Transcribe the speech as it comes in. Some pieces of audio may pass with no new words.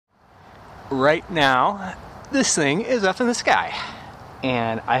right now, this thing is up in the sky,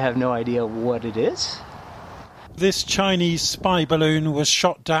 and I have no idea what it is. This Chinese spy balloon was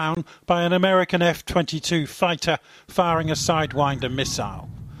shot down by an American F-22 fighter firing a Sidewinder missile.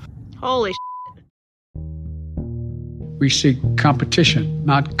 Holy We seek competition,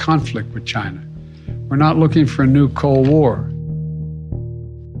 not conflict with China. We're not looking for a new Cold War.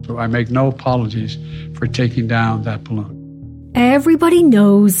 So I make no apologies for taking down that balloon. Everybody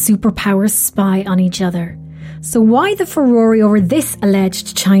knows superpowers spy on each other. So why the furore over this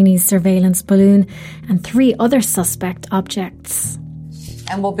alleged Chinese surveillance balloon and 3 other suspect objects?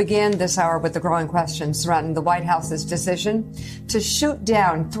 And we'll begin this hour with the growing questions surrounding the White House's decision to shoot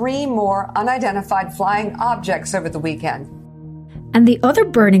down 3 more unidentified flying objects over the weekend. And the other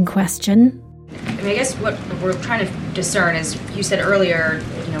burning question... I guess what we're trying to discern is, you said earlier,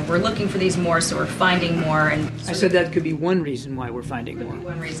 we're looking for these more, so we're finding more. And I said that could be one reason why we're finding more.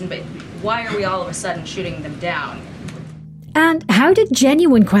 One reason, but why are we all of a sudden shooting them down? And how did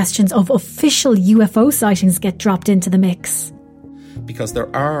genuine questions of official UFO sightings get dropped into the mix? Because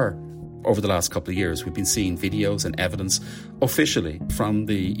there are, over the last couple of years, we've been seeing videos and evidence officially from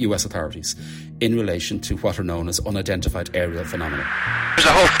the US authorities in relation to what are known as unidentified aerial phenomena. There's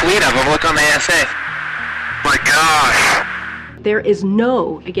a whole fleet of them. Look on the ASA. My gosh. There is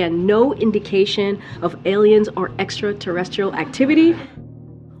no indication of aliens or extraterrestrial activity.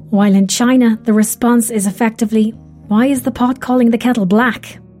 While in China, the response is effectively, why is the pot calling the kettle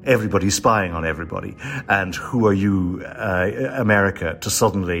black? Everybody's spying on everybody. And who are you, America, to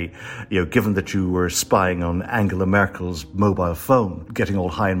suddenly, given that you were spying on Angela Merkel's mobile phone, getting all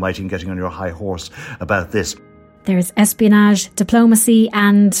high and mighty and getting on your high horse about this? There's espionage, diplomacy,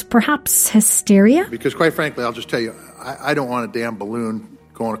 and perhaps hysteria. Because quite frankly, I'll just tell you, I don't want a damn balloon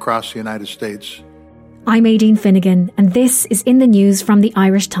going across the United States. I'm Aideen Finnegan, and this is In the News from the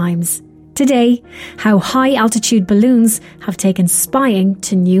Irish Times. Today, how high-altitude balloons have taken spying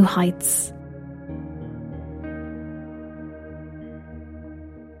to new heights.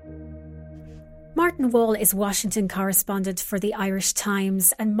 Martin Wall is Washington correspondent for the Irish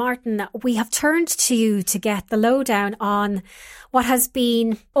Times. And Martin, we have turned to you to get the lowdown on what has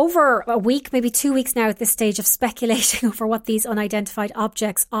been over a week, maybe 2 weeks now at this stage, of speculating over what these unidentified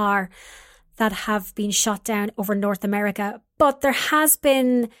objects are that have been shot down over North America. But there has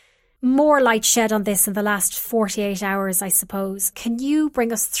been more light shed on this in the last 48 hours, I suppose. Can you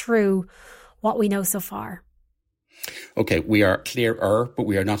bring us through what we know so far? Okay, we are clearer, but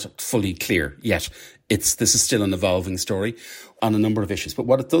we are not fully clear yet. This is still an evolving story on a number of issues. But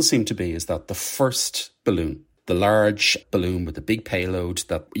what it does seem to be is that the first balloon, the large balloon with the big payload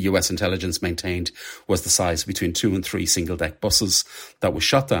that US intelligence maintained was the size between 2 and 3 single-deck buses that was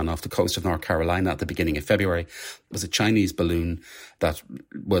shot down off the coast of North Carolina at the beginning of February. It was a Chinese balloon that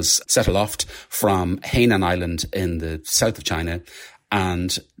was set aloft from Hainan Island in the south of China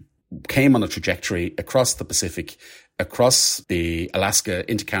and came on a trajectory across the Pacific, across the Alaska,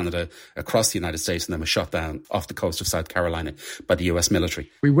 into Canada, across the United States, and then was shot down off the coast of South Carolina by the US military.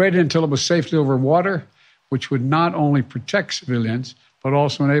 We waited until it was safely over water, which would not only protect civilians, but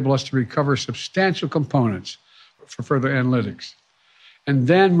also enable us to recover substantial components for further analytics. And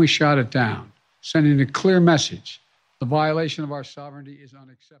then we shot it down, sending a clear message. The violation of our sovereignty is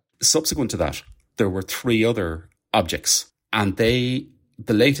unacceptable. Subsequent to that, there were 3 other objects, and the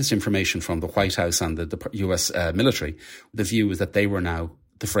latest information from the White House and the US military, the view is that they were now,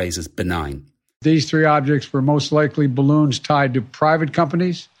 the phrase is benign. These 3 objects were most likely balloons tied to private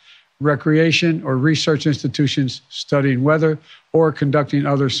companies, recreation or research institutions studying weather or conducting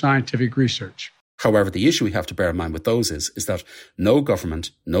other scientific research. However, the issue we have to bear in mind with those is that no government,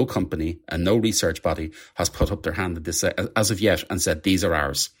 no company and no research body has put up their hand at this as of yet and said, these are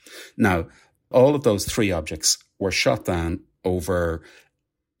ours. Now, all of those 3 objects were shot down over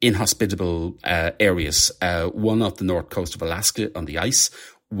inhospitable areas, one off the north coast of Alaska on the ice,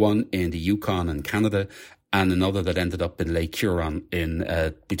 one in the Yukon in Canada, and another that ended up in Lake Huron in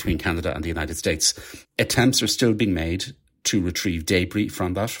between Canada and the United States. Attempts are still being made to retrieve debris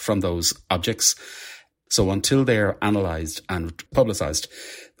from those objects. So until they're analysed and publicised,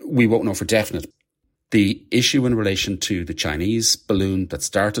 we won't know for definite. The issue in relation to the Chinese balloon that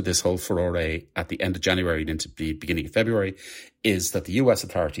started this whole furore at the end of January and into the beginning of February is that the US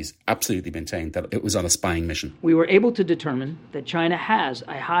authorities absolutely maintained that it was on a spying mission. We were able to determine that China has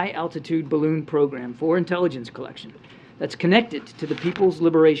a high-altitude balloon program for intelligence collection that's connected to the People's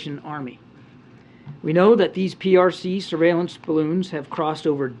Liberation Army. We know that these PRC surveillance balloons have crossed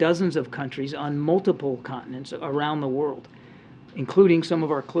over dozens of countries on multiple continents around the world. including some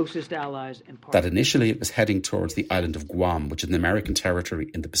of our closest allies and partners. That initially it was heading towards the island of Guam, which is an American territory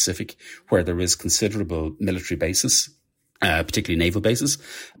in the Pacific, where there is considerable military bases, particularly naval bases,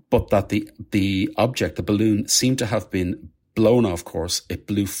 but that the object, the balloon, seemed to have been blown off course. It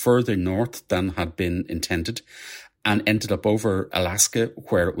blew further north than had been intended and ended up over Alaska,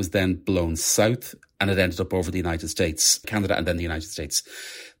 where it was then blown south, and it ended up over the United States, Canada, and then the United States.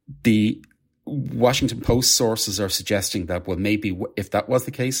 The Washington Post sources are suggesting that, well, maybe if that was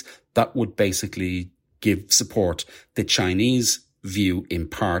the case, that would basically give support the Chinese view in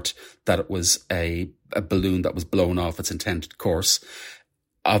part that it was a balloon that was blown off its intended course.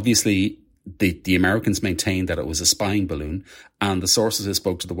 Obviously, the Americans maintained that it was a spying balloon, and the sources who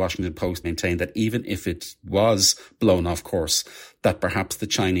spoke to the Washington Post maintained that even if it was blown off course, that perhaps the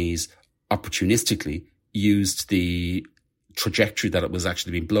Chinese opportunistically used the trajectory that it was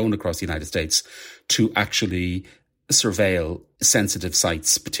actually being blown across the United States to actually surveil sensitive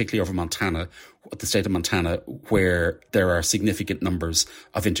sites, particularly over Montana, the state of Montana, where there are significant numbers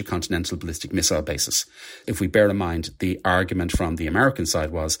of intercontinental ballistic missile bases. If we bear in mind, the argument from the American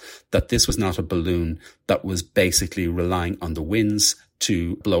side was that this was not a balloon that was basically relying on the winds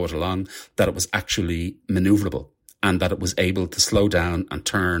to blow it along, that it was actually maneuverable, and that it was able to slow down and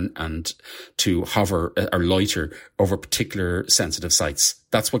turn and to hover or loiter over particular sensitive sites.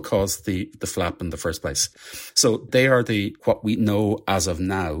 That's what caused the flap in the first place. So they are what we know as of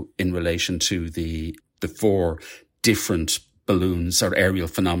now in relation to the four different balloons or aerial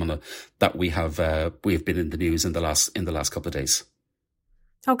phenomena that we have been in the news in the last couple of days.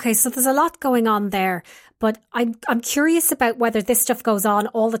 Okay, so there's a lot going on there, but I'm curious about whether this stuff goes on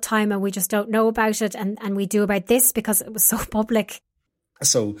all the time and we just don't know about it, and we do about this because it was so public.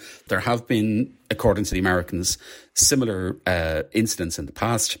 So there have been, according to the Americans, similar incidents in the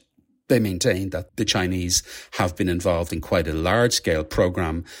past. They maintain that the Chinese have been involved in quite a large-scale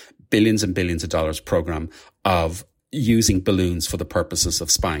program, billions and billions of dollars program of using balloons for the purposes of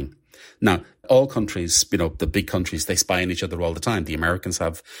spying. Now, all countries, the big countries, they spy on each other all the time. The Americans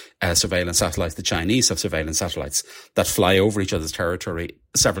have surveillance satellites. The Chinese have surveillance satellites that fly over each other's territory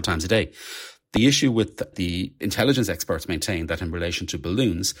several times a day. The issue with the intelligence experts maintain that in relation to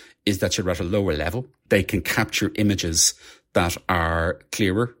balloons is that you're at a lower level. They can capture images that are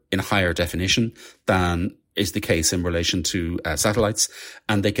clearer in higher definition than is the case in relation to satellites.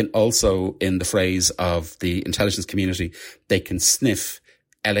 And they can also, in the phrase of the intelligence community, they can sniff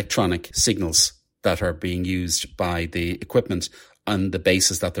electronic signals that are being used by the equipment on the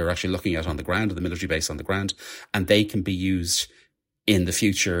bases that they're actually looking at on the ground, or the military base on the ground, and they can be used in the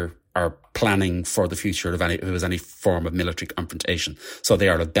future or planning for the future if there was any form of military confrontation. So they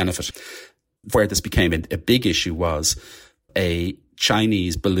are of benefit. Where this became a big issue was a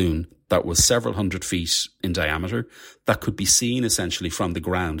Chinese balloon that was several hundred feet in diameter that could be seen essentially from the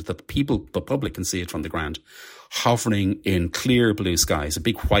ground, that the public can see it from the ground, hovering in clear blue skies, a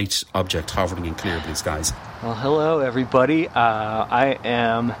big white object hovering in clear blue skies. Well, hello, everybody. I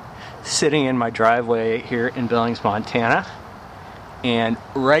am sitting in my driveway here in Billings, Montana, and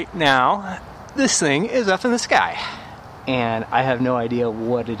right now, this thing is up in the sky, and I have no idea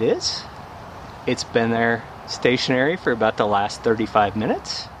what it is. It's been there stationary for about the last 35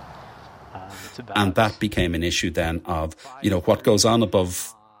 minutes. And that became an issue then of, what goes on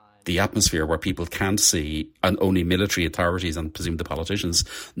above the atmosphere where people can't see, and only military authorities and presume the politicians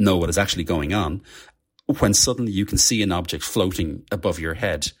know what is actually going on. When suddenly you can see an object floating above your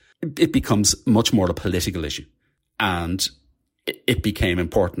head, it becomes much more a political issue. And it became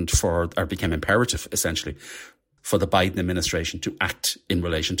imperative, essentially, for the Biden administration to act in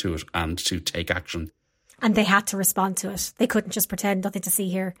relation to it and to take action. And they had to respond to it. They couldn't just pretend nothing to see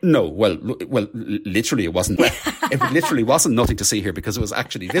here. No, well, literally it wasn't. It literally wasn't nothing to see here because it was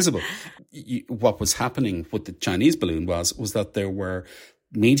actually visible. What was happening with the Chinese balloon was that there were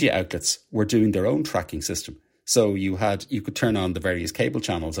media outlets were doing their own tracking system. So you could turn on the various cable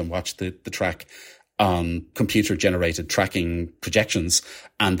channels and watch the track on computer-generated tracking projections,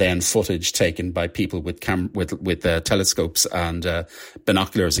 and then footage taken by people with telescopes and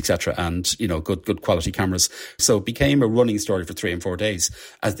binoculars, etc., and good quality cameras. So it became a running story for 3 and 4 days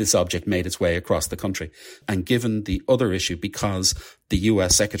as this object made its way across the country. And given the other issue, because the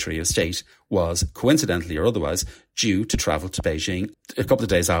US Secretary of State was coincidentally or otherwise due to travel to Beijing a couple of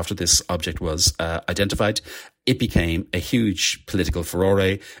days after this object was identified, it became a huge political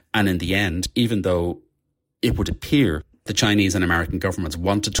furore. And in the end, even though it would appear the Chinese and American governments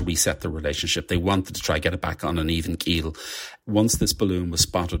wanted to reset the relationship, they wanted to try get it back on an even keel. Once this balloon was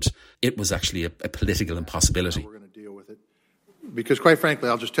spotted, it was actually a political impossibility. We're going to deal with it. Because quite frankly,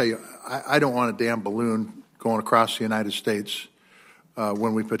 I'll just tell you, I don't want a damn balloon going across the United States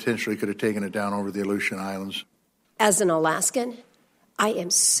when we potentially could have taken it down over the Aleutian Islands. As an Alaskan, I am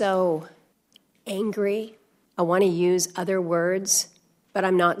so angry. I want to use other words, but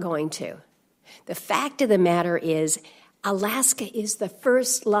I'm not going to. The fact of the matter is, Alaska is the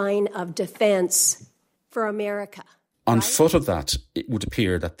first line of defense for America. On foot of that, it would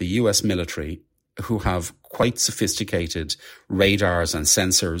appear that the US military, who have quite sophisticated radars and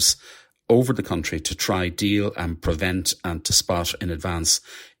sensors over the country to try, deal and prevent and to spot in advance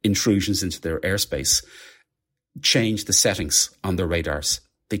intrusions into their airspace, changed the settings on their radars.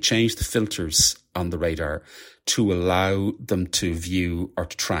 They changed the filters on the radar to allow them to view or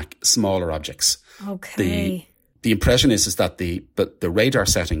to track smaller objects. Okay. The impression is that the radar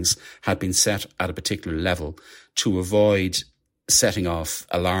settings had been set at a particular level to avoid setting off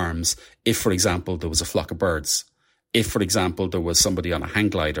alarms if, for example, there was a flock of birds, if, for example, there was somebody on a hang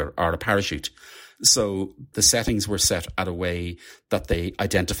glider or a parachute. So the settings were set at a way that they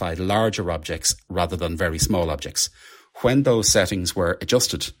identified larger objects rather than very small objects. When those settings were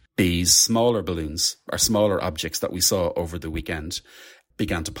adjusted, these smaller balloons or smaller objects that we saw over the weekend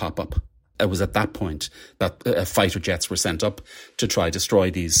began to pop up. It was at that point that fighter jets were sent up to try to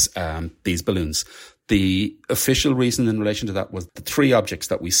destroy these balloons. The official reason in relation to that was the three objects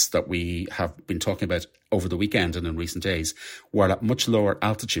that we have been talking about over the weekend and in recent days were at much lower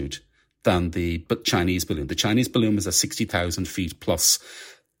altitude than the Chinese balloon. The Chinese balloon was at 60,000 feet plus.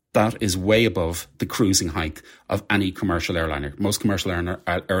 That is way above the cruising height of any commercial airliner. Most commercial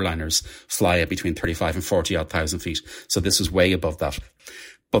airliners fly at between 35 and 40,000 feet. So this was way above that.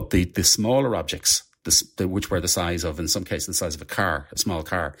 But the smaller objects, which were the size of, in some cases, the size of a small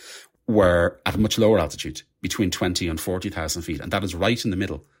car, were at a much lower altitude, between 20 and 40,000 feet. And that is right in the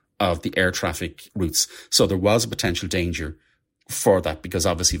middle of the air traffic routes. So there was a potential danger for that, because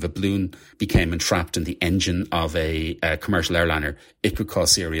obviously if a balloon became entrapped in the engine of a commercial airliner, it could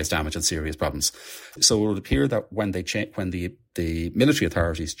cause serious damage and serious problems. So it would appear that when the military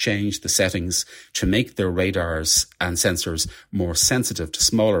authorities changed the settings to make their radars and sensors more sensitive to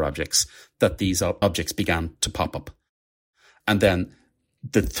smaller objects, that these objects began to pop up. And then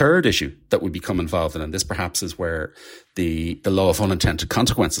the third issue that would become involved in, and this perhaps is where the law of unintended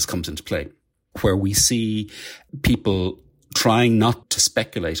consequences comes into play, where we see people trying not to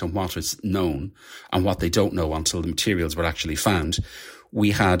speculate on what is known and what they don't know until the materials were actually found.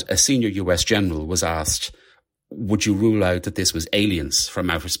 We had a senior US general was asked, would you rule out that this was aliens from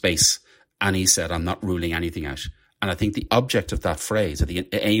outer space? And he said, I'm not ruling anything out. And I think the object of that phrase, or the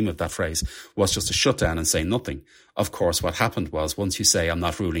aim of that phrase, was just to shut down and say nothing. Of course, what happened was, once you say, I'm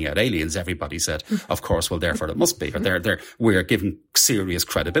not ruling out aliens, everybody said, of course, well, therefore it must be. Or we're giving serious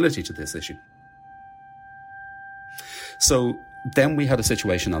credibility to this issue. So then we had a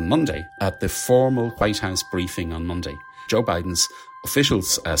situation on Monday at the formal White House briefing on Monday. Joe Biden's official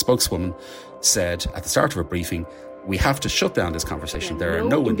spokeswoman said at the start of her briefing, we have to shut down this conversation. There are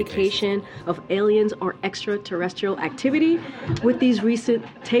no indication of aliens or extraterrestrial activity with these recent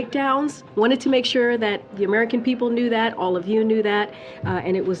takedowns. Wanted to make sure that the American people knew that, all of you knew that,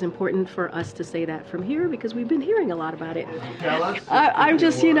 and it was important for us to say that from here because we've been hearing a lot about it. I'm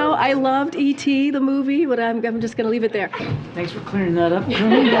just, I loved E.T., the movie, but I'm just going to leave it there. Thanks for clearing that up.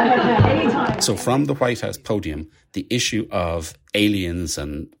 Anytime. So from the White House podium, the issue of aliens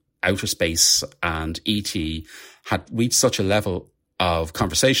and outer space and E.T. had reached such a level of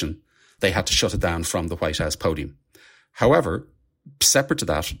conversation, they had to shut it down from the White House podium. However, separate to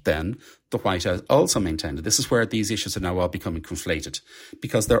that, then, the White House also maintained, and this is where these issues are now all becoming conflated,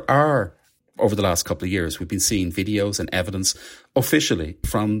 because there are, over the last couple of years, we've been seeing videos and evidence officially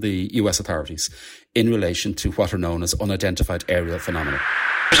from the US authorities in relation to what are known as unidentified aerial phenomena.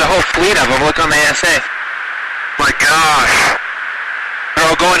 There's a whole fleet of them. Look on the ASA. My gosh. They're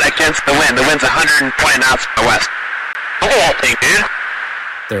all going against the wind. The wind's 120 knots from the west. Look at that thing, dude.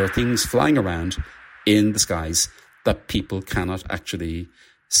 There are things flying around in the skies that people cannot actually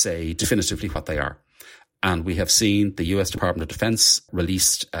say definitively what they are. And we have seen the US Department of Defense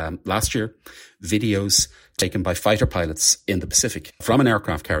released last year videos taken by fighter pilots in the Pacific from an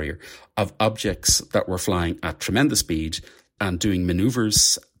aircraft carrier of objects that were flying at tremendous speed and doing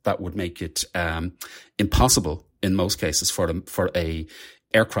maneuvers that would make it impossible in most cases for a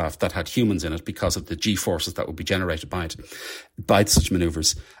aircraft that had humans in it because of the G-forces that would be generated by it, by such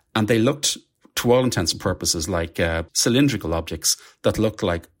maneuvers. And they looked, to all intents and purposes, like cylindrical objects that looked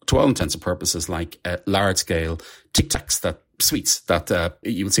like, to all intents and purposes, like large-scale tic-tacs, sweets that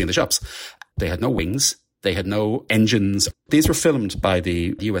you would see in the shops. They had no wings. They had no engines. These were filmed by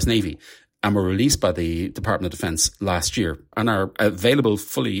the US Navy and were released by the Department of Defense last year and are available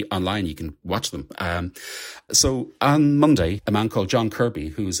fully online. You can watch them. So on Monday, a man called John Kirby,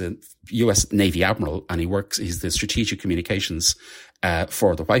 who's a US Navy Admiral, and he's the strategic communications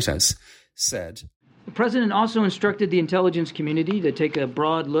for the White House, said, the president also instructed the intelligence community to take a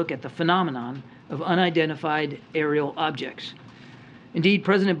broad look at the phenomenon of unidentified aerial objects. Indeed,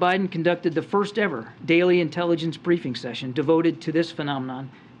 President Biden conducted the first ever daily intelligence briefing session devoted to this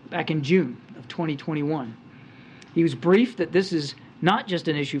phenomenon back in June of 2021. He was briefed that this is not just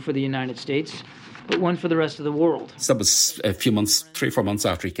an issue for the United States, but one for the rest of the world. So that was a few months, 3 or 4 months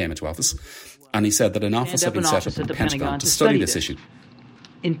after he came into office. And he said that an office had been set up at the Pentagon to study this issue.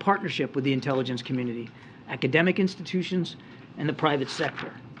 In partnership with the intelligence community, academic institutions, and the private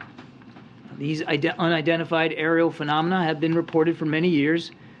sector. These unidentified aerial phenomena have been reported for many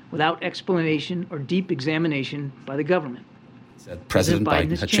years without explanation or deep examination by the government. President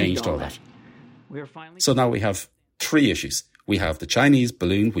Biden had changed all that. So now we have 3 issues. We have the Chinese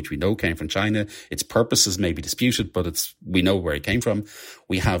balloon, which we know came from China. Its purposes may be disputed, but we know where it came from.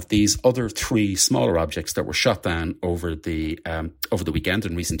 We have these other 3 smaller objects that were shot down over the weekend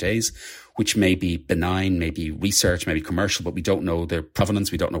in recent days, which may be benign, maybe research, maybe commercial, but we don't know their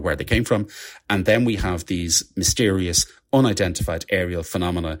provenance. We don't know where they came from. And then we have these mysterious, unidentified aerial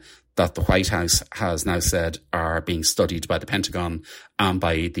phenomena that the White House has now said are being studied by the Pentagon and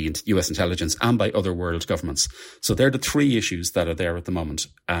by the US intelligence and by other world governments. So they're the 3 issues that are there at the moment.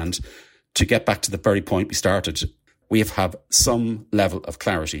 And to get back to the very point we started, we have some level of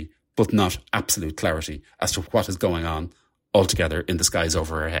clarity, but not absolute clarity as to what is going on altogether in the skies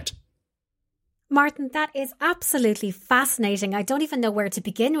over our head. Martin, that is absolutely fascinating. I don't even know where to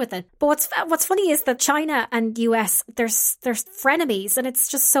begin with it. But what's funny is that China and US, there's frenemies, and it's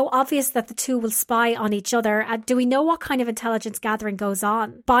just so obvious that the two will spy on each other. Do we know what kind of intelligence gathering goes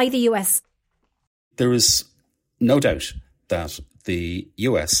on by the US? There is no doubt that the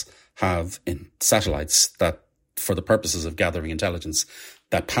US have satellites that, for the purposes of gathering intelligence,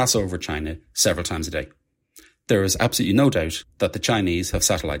 that pass over China several times a day. There is absolutely no doubt that the Chinese have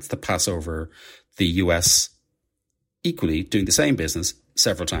satellites that pass over the US equally, doing the same business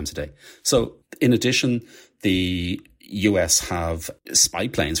several times a day. So in addition, the US have spy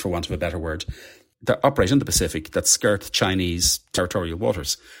planes, for want of a better word, that operate in the Pacific that skirt Chinese territorial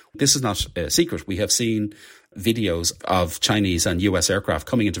waters. This is not a secret. We have seen videos of Chinese and US aircraft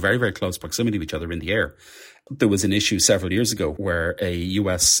coming into very, very close proximity to each other in the air. There was an issue several years ago where a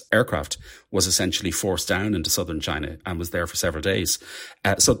US aircraft was essentially forced down into southern China and was there for several days.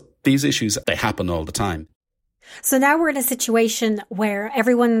 So these issues, they happen all the time. So now we're in a situation where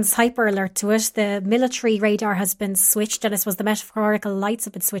everyone's hyper alert to it. The military radar has been switched, and I suppose the metaphorical lights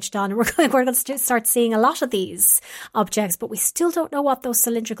have been switched on. And we're going to start seeing a lot of these objects, but we still don't know what those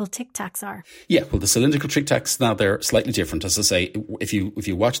cylindrical tic tacs are. Yeah, well, the cylindrical tic tacs now, they're slightly different. As I say, if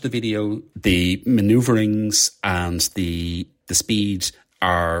you watch the video, the maneuverings and the speed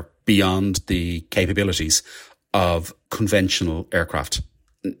are beyond the capabilities of conventional aircraft.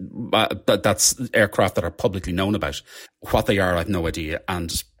 That's aircraft that are publicly known about. What they are, I have no idea,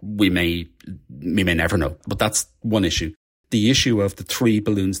 and we may never know. But that's one issue. The issue of the 3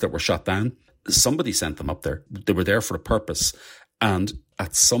 balloons that were shot down, somebody sent them up there. They were there for a purpose, and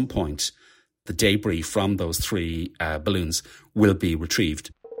at some point, the debris from those 3 balloons will be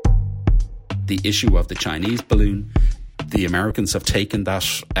retrieved. The issue of the Chinese balloon, the Americans have taken that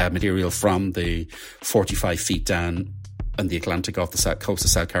material from the 45 feet down in the Atlantic off the coast of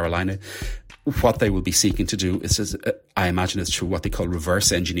South Carolina. What they will be seeking to do is, I imagine, is to what they call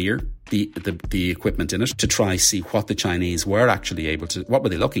reverse engineer the equipment in it, to try see what the Chinese were actually able to, what were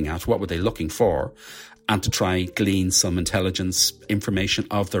they looking at, what were they looking for, and to try glean some intelligence information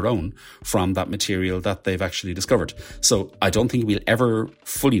of their own from that material that they've actually discovered. So I don't think we'll ever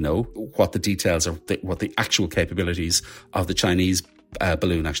fully know what the details or what the actual capabilities of the Chinese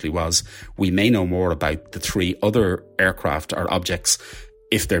balloon actually was. We may know more about the 3 other aircraft or objects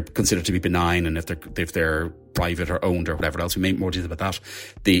if they're considered to be benign and if they're private or owned or whatever else. We may more detail about that.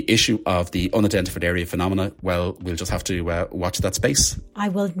 The issue of the unidentified area phenomena, well, we'll just have to watch that space. I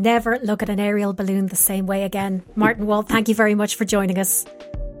will never look at an aerial balloon the same way again. Martin Wall, thank you very much for joining us.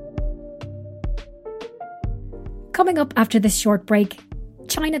 Coming up after this short break,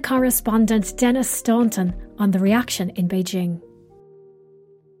 China correspondent Dennis Staunton on the reaction in Beijing.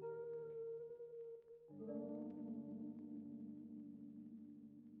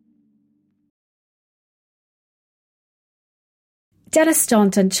 Dennis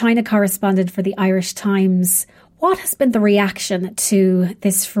Staunton, China correspondent for the Irish Times. What has been the reaction to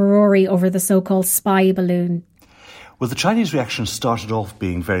this furore over the so-called spy balloon? Well, the Chinese reaction started off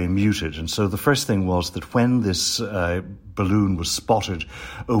being very muted. And so the first thing was that when this balloon was spotted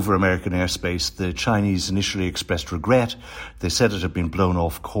over American airspace, the Chinese initially expressed regret. They said it had been blown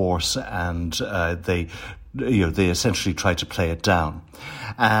off course, and they essentially tried to play it down.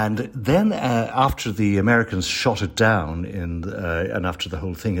 And then after the Americans shot it down and after the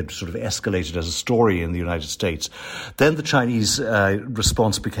whole thing had sort of escalated as a story in the United States, then the Chinese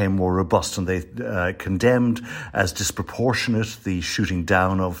response became more robust, and they condemned as disproportionate the shooting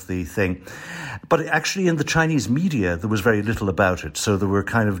down of the thing. But actually in the Chinese media, there was very little about it. So there were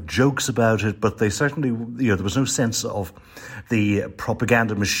kind of jokes about it, but they certainly, there was no sense of the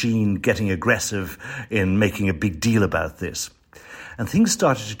propaganda machine getting aggressive in making a big deal about this. And things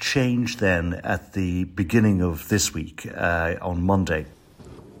started to change then at the beginning of this week, on Monday.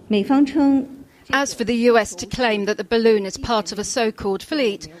 As for the US to claim that the balloon is part of a so-called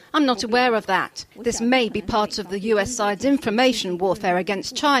fleet, I'm not aware of that. This may be part of the US side's information warfare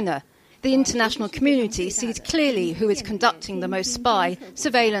against China. The international community sees clearly who is conducting the most spy,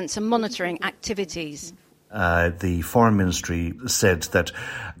 surveillance and monitoring activities. The Foreign Ministry said that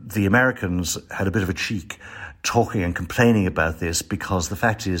the Americans had a bit of a cheek talking and complaining about this, because the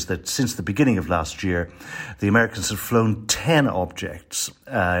fact is that since the beginning of last year, the Americans have flown 10 objects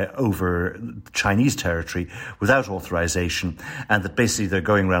over Chinese territory without authorization, and that basically they're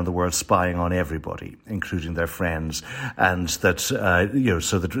going around the world spying on everybody, including their friends, and that,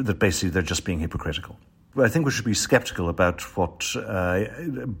 so that basically they're just being hypocritical. I think we should be sceptical about what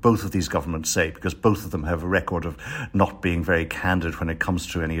both of these governments say, because both of them have a record of not being very candid when it comes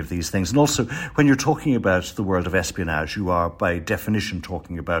to any of these things. And also, when you're talking about the world of espionage, you are by definition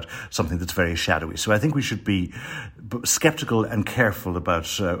talking about something that's very shadowy. So I think we should be sceptical and careful about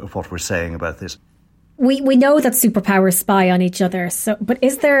what we're saying about this. We know that superpowers spy on each other, but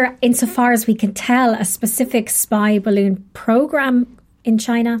is there, insofar as we can tell, a specific spy balloon program in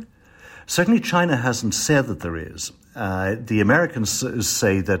China? Certainly China hasn't said that there is. The Americans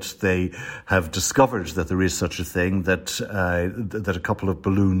say that they have discovered that there is such a thing, that a couple of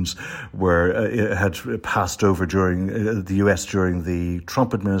balloons had passed over during the US during the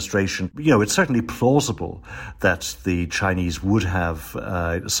Trump administration. It's certainly plausible that the Chinese would have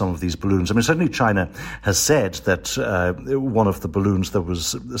some of these balloons. I mean, certainly China has said that one of the balloons that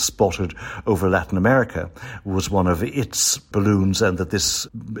was spotted over Latin America was one of its balloons, and that this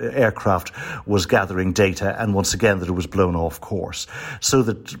aircraft was gathering data, and once again that it was blown off course. So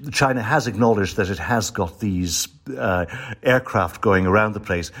that China has acknowledged that it has got these aircraft going around the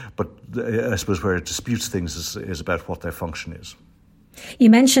place, but I suppose where it disputes things is about what their function is.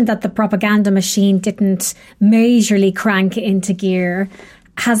 You mentioned that the propaganda machine didn't majorly crank into gear.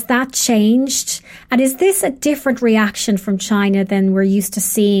 Has that changed? And is this a different reaction from China than we're used to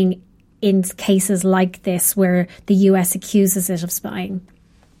seeing in cases like this, where the US accuses it of spying?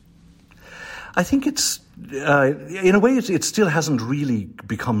 I think it's, in a way, it still hasn't really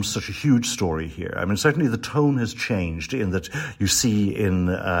become such a huge story here. I mean, certainly the tone has changed in that you see in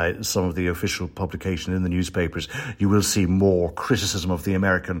some of the official publication in the newspapers, you will see more criticism of the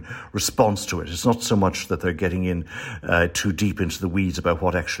American response to it. It's not so much that they're getting in too deep into the weeds about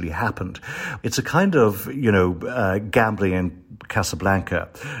what actually happened. It's a kind of, gambling in Casablanca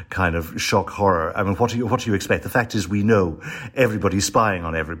kind of shock horror. I mean, what do you expect? The fact is, we know everybody's spying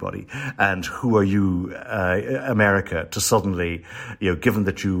on everybody, and who are you, America, to suddenly, given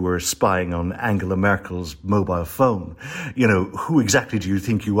that you were spying on Angela Merkel's mobile phone, who exactly do you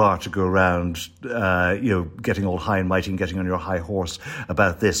think you are to go around, getting all high and mighty and getting on your high horse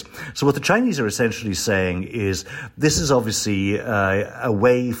about this? So what the Chinese are essentially saying is, this is obviously a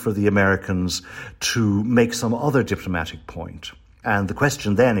way for the Americans to make some other diplomatic point. And the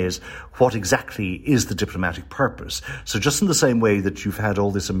question then is, what exactly is the diplomatic purpose? So just in the same way that you've had all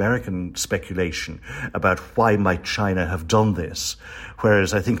this American speculation about why might China have done this,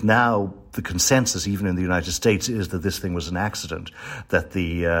 whereas I think now the consensus, even in the United States, is that this thing was an accident, that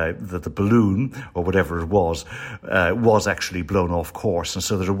the balloon, or whatever it was actually blown off course, and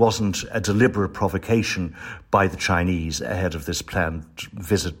so that it wasn't a deliberate provocation by the Chinese ahead of this planned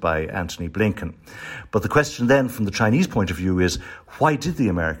visit by Antony Blinken. But the question then, from the Chinese point of view, is why did the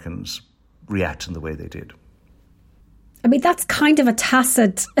Americans react in the way they did? I mean, that's kind of a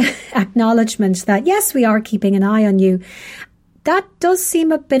tacit acknowledgement that, yes, we are keeping an eye on you. That does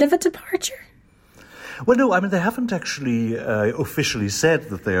seem a bit of a departure. Well, no, I mean, they haven't actually officially said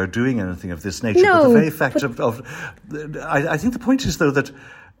that they are doing anything of this nature. No, but the very fact I think the point is, though, that,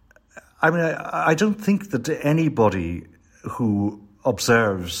 I mean, I don't think that anybody who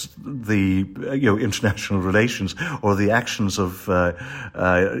observes the international relations or the actions of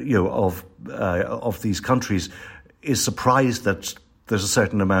these countries is surprised that there's a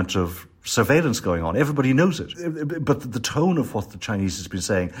certain amount of surveillance going on. Everybody knows it. But the tone of what the Chinese has been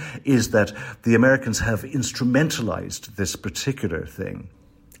saying is that the Americans have instrumentalized this particular thing.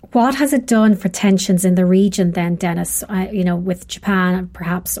 What has it done for tensions in the region then, Dennis, with Japan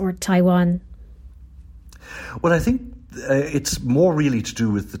perhaps, or Taiwan? Well, I think it's more really to do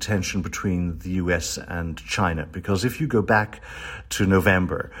with the tension between the US and China, because if you go back to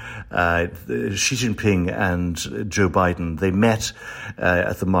November, Xi Jinping and Joe Biden, they met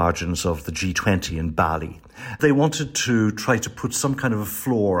at the margins of the G20 in Bali. They wanted to try to put some kind of a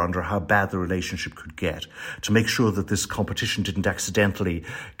floor under how bad the relationship could get, to make sure that this competition didn't accidentally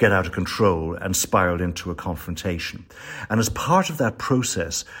get out of control and spiral into a confrontation. And as part of that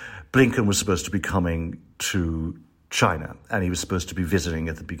process, Blinken was supposed to be coming to China, and he was supposed to be visiting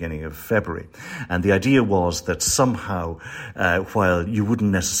at the beginning of February. And the idea was that somehow, while you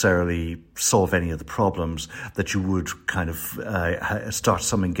wouldn't necessarily solve any of the problems, that you would kind of start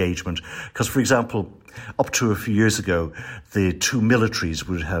some engagement. Because, for example, up to a few years ago, the two militaries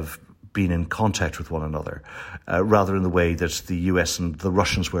would have been in contact with one another, rather in the way that the US and the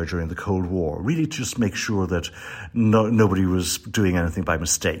Russians were during the Cold War. Really just make sure that nobody was doing anything by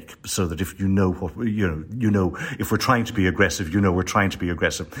mistake, so that if if we're trying to be aggressive, we're trying to be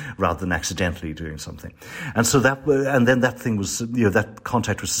aggressive, rather than accidentally doing something. And so then that thing was, that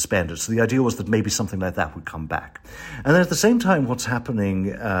contact was suspended. So the idea was that maybe something like that would come back. And then at the same time, what's happening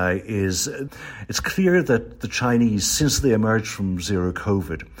is it's clear that the Chinese, since they emerged from zero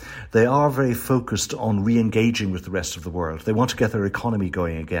COVID, they are very focused on re-engaging with the rest of the world. They want to get their economy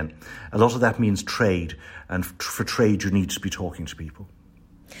going again. A lot of that means trade, and for trade you need to be talking to people.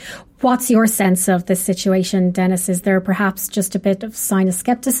 What's your sense of this situation, Dennis? Is there perhaps just a bit of sign of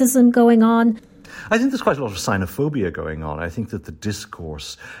scepticism going on? I think there's quite a lot of xenophobia going on. I think that the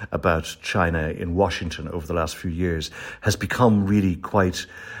discourse about China in Washington over the last few years has become really quite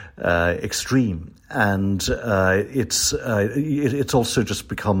extreme. And it's also just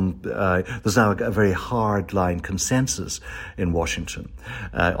become, there's now a very hard-line consensus in Washington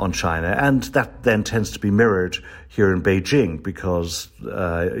on China. And that then tends to be mirrored here in Beijing, because,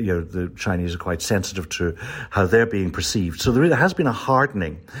 the Chinese are quite sensitive to how they're being perceived. So there has been a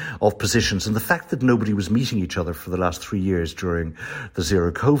hardening of positions. And the fact that nobody was meeting each other for the last 3 years during the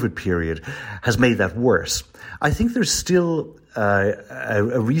zero COVID period has made that worse. I think there's still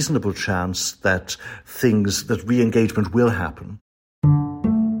a reasonable chance that re-engagement will happen.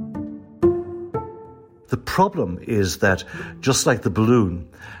 The problem is that, just like the balloon,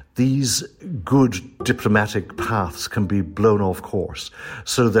 these good diplomatic paths can be blown off course.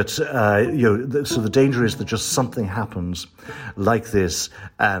 So that, so the danger is that just something happens like this,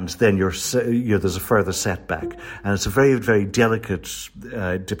 and then there's a further setback. And it's a very, very delicate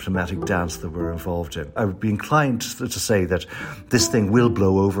diplomatic dance that we're involved in. I would be inclined to say that this thing will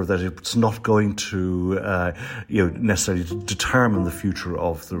blow over, that it's not going to, necessarily determine the future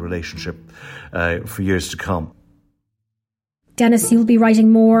of the relationship for years to come. Dennis, you'll be writing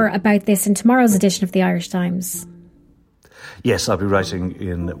more about this in tomorrow's edition of the Irish Times. Yes, I'll be writing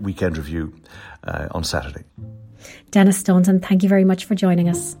in Weekend Review on Saturday. Dennis Staunton, thank you very much for joining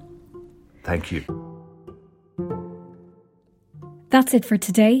us. Thank you. That's it for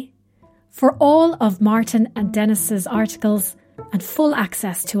today. For all of Martin and Dennis's articles and full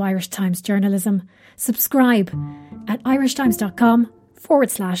access to Irish Times journalism, subscribe at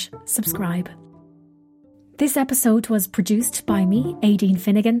irishtimes.com/subscribe. This episode was produced by me, Aideen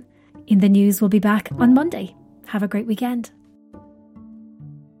Finnegan. In the News will be back on Monday. Have a great weekend.